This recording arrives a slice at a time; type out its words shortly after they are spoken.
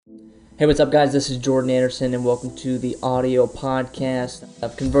Hey, what's up, guys? This is Jordan Anderson, and welcome to the audio podcast.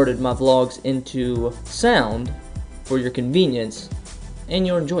 I've converted my vlogs into sound for your convenience and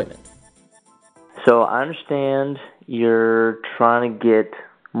your enjoyment. So I understand you're trying to get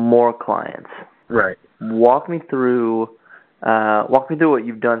more clients. Right. Walk me through what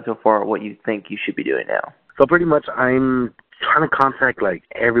you've done so far, what you think you should be doing now. So pretty much I'm trying to contact like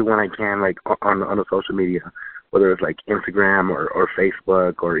everyone I can, like on the social media, whether it's like Instagram or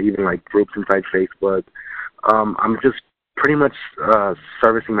Facebook or even like groups inside Facebook. I'm just pretty much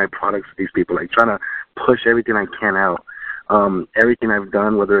servicing my products to these people, like trying to push everything I can out. Everything I've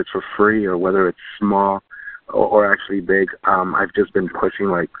done, whether it's for free or whether it's small or actually big, I've just been pushing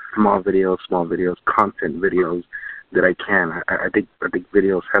like small videos, content videos that I can. I think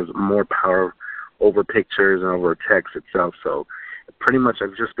videos has more power over pictures and over text itself. So pretty much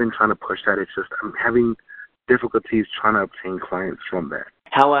I've just been trying to push that. It's just I'm having difficulties trying to obtain clients from that.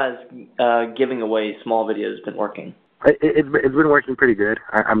 How has giving away small videos been working? It's been working pretty good.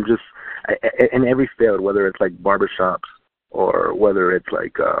 I'm just in every field, whether it's like barbershops or whether it's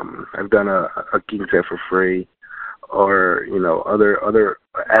like I've done a geek set for free, or other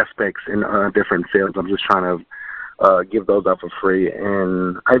aspects in different fields. I'm just trying to give those out for free,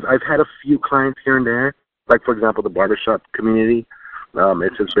 and I've had a few clients here and there. Like for example, the barbershop community.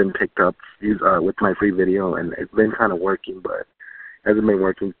 It's just been picked up with my free video, and it's been kind of working, but hasn't been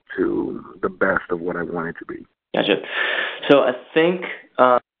working to the best of what I want it to be. Gotcha. So I think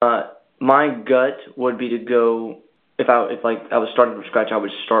my gut would be to go, if I was starting from scratch, I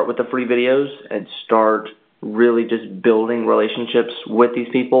would start with the free videos and start really just building relationships with these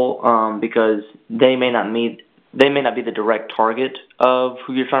people, because they may not be the direct target of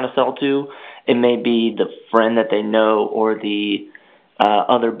who you're trying to sell to. It may be the friend that they know or the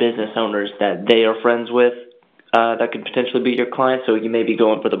other business owners that they are friends with that could potentially be your client. So you may be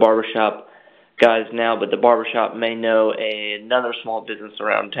going for the barbershop guys now, but the barbershop may know another small business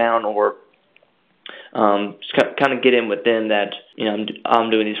around town, or just kind of get in with them that, I'm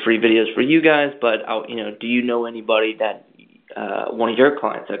doing these free videos for you guys, but do you know anybody that one of your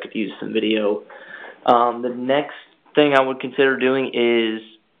clients that could use some video? The next thing I would consider doing is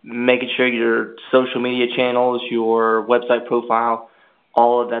making sure your social media channels, your website profile,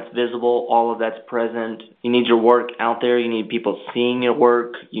 all of that's visible, all of that's present. You need your work out there. You need people seeing your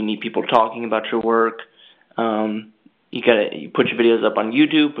work. You need people talking about your work. You put your videos up on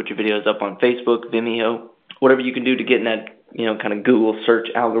YouTube, put your videos up on Facebook, Vimeo, whatever you can do to get in that, kind of Google search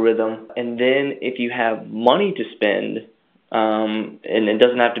algorithm. And then if you have money to spend, and it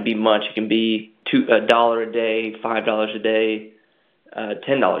doesn't have to be much, it can be $1 a day, $5 a day,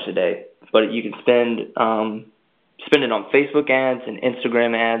 $10 a day, but you can spend it on Facebook ads and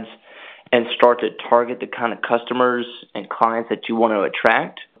Instagram ads and start to target the kind of customers and clients that you want to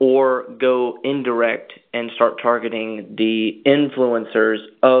attract, or go indirect and start targeting the influencers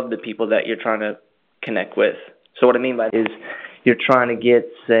of the people that you're trying to connect with. So what I mean by that is you're trying to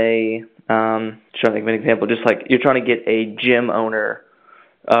get, say, trying to think of an example, just like you're trying to get a gym owner.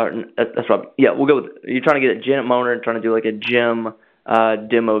 That's right. Yeah, we'll go with, you're trying to get a gym owner and trying to do like a gym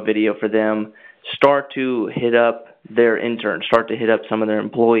demo video for them. Start to hit up their interns, start to hit up some of their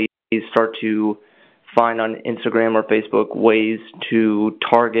employees, start to find on Instagram or Facebook ways to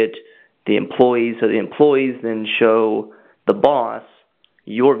target the employees, so the employees then show the boss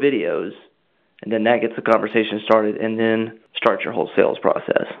your videos, and then that gets the conversation started, and then start your whole sales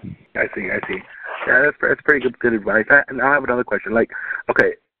process. I see. Yeah, that's pretty good advice. And I have another question. Like,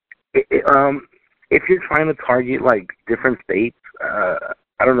 okay, if you're trying to target like different states,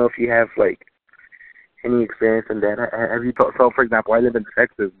 I don't know if you have like any experience in that. Have you? So, for example, I live in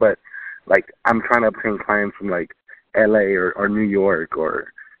Texas, but like I'm trying to obtain clients from like LA or New York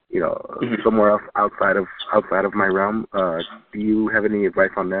or somewhere else outside of my realm. Do you have any advice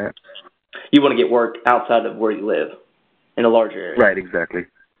on that? You want to get work outside of where you live in a larger area. Right. Exactly.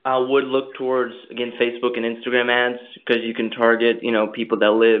 I would look towards, again, Facebook and Instagram ads, because you can target, people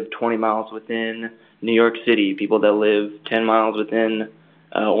that live 20 miles within New York City, people that live 10 miles within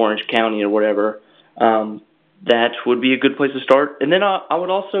Orange County or whatever. That would be a good place to start. And then I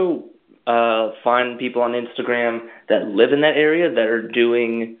would also find people on Instagram that live in that area that are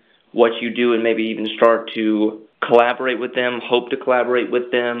doing what you do, and maybe even start to collaborate with them, hope to collaborate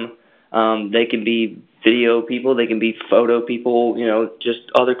with them. They can be video people, they can be photo people, just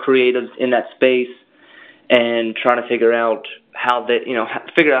other creatives in that space, and trying to figure out how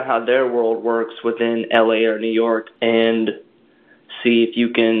how their world works within LA or New York, and see if you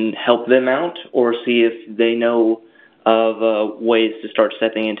can help them out, or see if they know of ways to start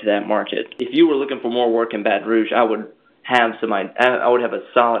stepping into that market. If you were looking for more work in Baton Rouge, I would have I would have a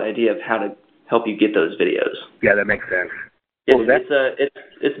solid idea of how to help you get those videos. Yeah, that makes sense.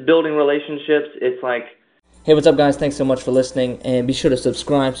 It's building relationships. It's like, hey, what's up, guys? Thanks so much for listening, and be sure to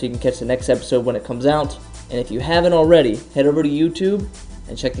subscribe so you can catch the next episode when it comes out. And if you haven't already, head over to YouTube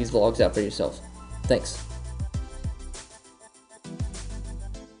and check these vlogs out for yourself. Thanks.